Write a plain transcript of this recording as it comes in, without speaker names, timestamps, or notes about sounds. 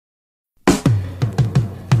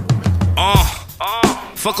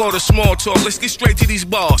Fuck all the small talk, let's get straight to these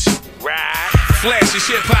bars.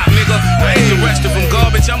 FLASHishiphop, nigga. I ain't the rest of them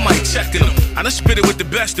garbage, I might check in them. I done spit it with the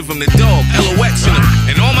best of them, the dog, LOX in them.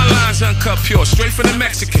 And all my lines uncut pure, straight from the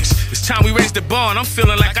Mexicans. It's time we raise the bar and I'm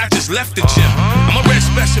feeling like I just left the gym. I'm a red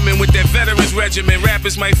specimen with that veterans regimen.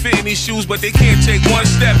 Rappers might fit in these shoes, but they can't take one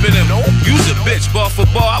step in them. Use a bitch, bar for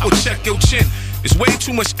bar, I will check your chin. There's way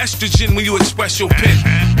too much estrogen when you express your pen.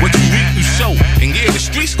 What you reap, you sow. And yeah, the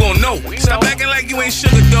streets gon' know. Stop acting like you ain't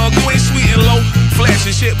sugar, dog. You ain't sweet and low.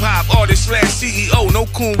 FLASHishiphop, artist / CEO. No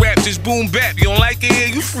coon rap, just boom bap. You don't like it here,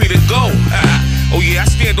 you free to go. Oh yeah, I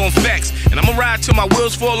stand on facts. And I'ma ride till my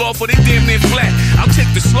wheels fall off or they damn near flat. I'll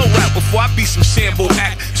take the slow route before I beat some Sambo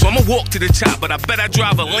act. So I'ma walk to the top, but I bet I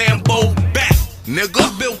drive a Lambo back.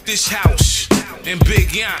 Nigga built this house. And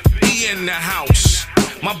Big Yacht, he in the house.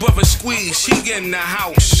 My brother Squeeze, he in the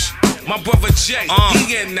house. My brother Jay,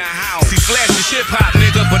 he in the house. See, FLASHishiphop,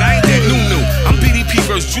 nigga, but I ain't that new. I'm BDP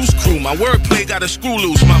vs. Juice Crew. My wordplay got a screw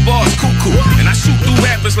loose. My bars cuckoo. And I shoot through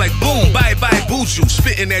rappers like boom, bye, boo juice.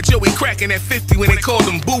 Spitting that Joey cracking at 50 when they called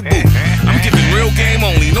him boo boo. I'm giving real game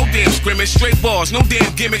only, no damn scrimmage. Straight bars, no damn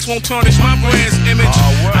gimmicks. Won't tarnish my brand's image.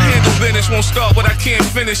 I handle business, won't start what I can't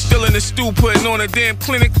finish. Still in the stew, putting on a damn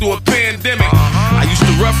clinic through a pandemic. I used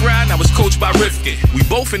to rough ride and I was coached by Rifkin. We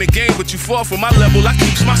both in the game, but you far from my level. I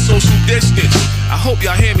keeps my social distance. I hope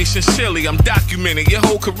y'all hear me sincerely. I'm documenting your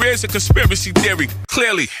whole career's a conspiracy theory.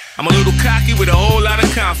 Clearly, I'm a little cocky with a whole lot of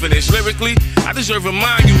confidence. Lyrically, I deserve a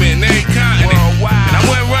monument in every continent. And I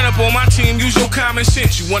wouldn't run up on my team, use your common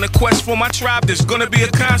sense. You want a quest for my tribe, there's gonna be a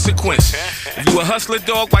consequence. If you a hustler,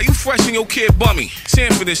 dog, why you freshin' your kid bummy?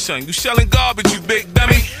 Stand for this, son. You selling garbage, you big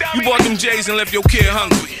dummy. You bought them J's and left your kid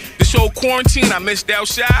hungry. This whole quarantine, I missed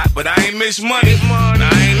outside, but I ain't miss money. Now,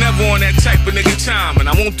 I ain't never on that type of nigga time, and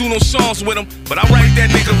I won't do no songs with him, but I write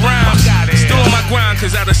that nigga rhymes. Still on my grind,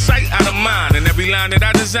 cause out of sight, out of mind. And every line that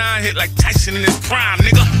I design hit like Tyson in his prime,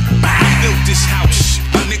 nigga. I built this house,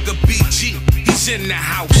 my nigga BG, he's in the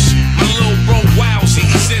house. My little bro Wowzy,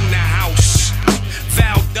 he's in the house.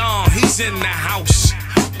 Val Dawn, he's in the house.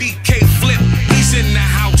 BK Flip, he's in the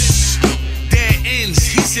house. Dead Ends,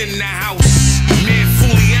 he's in the house. Man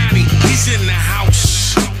Fuliani, he's in the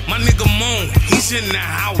house. My nigga Moan, he's in the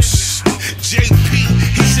house.